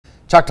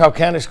Choctaw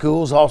County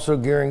Schools also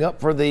gearing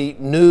up for the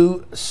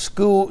new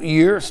school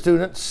year.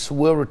 Students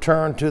will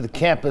return to the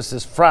campus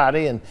this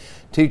Friday, and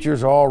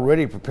teachers are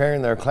already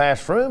preparing their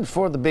classrooms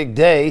for the big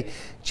day.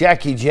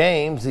 Jackie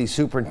James, the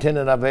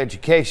superintendent of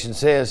education,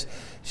 says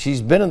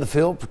she's been in the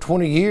field for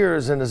 20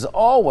 years and is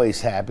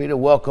always happy to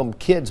welcome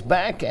kids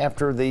back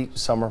after the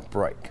summer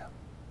break.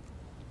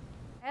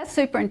 As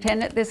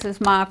superintendent, this is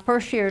my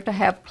first year to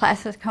have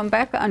classes come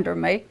back under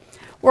me.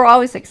 We're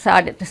always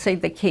excited to see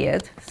the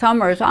kids.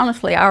 Summer is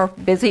honestly our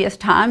busiest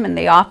time in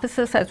the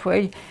offices. That's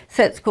where we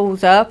set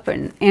schools up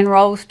and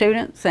enroll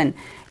students and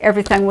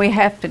everything we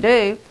have to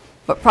do.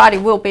 But Friday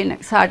will be an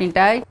exciting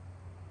day.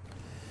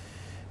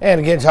 And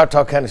again,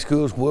 Choctaw County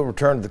Schools will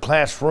return to the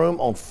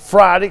classroom on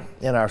Friday.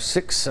 In our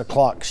 6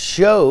 o'clock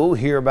show,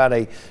 hear about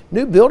a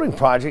new building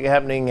project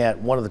happening at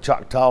one of the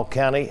Choctaw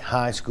County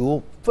High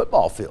School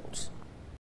football fields.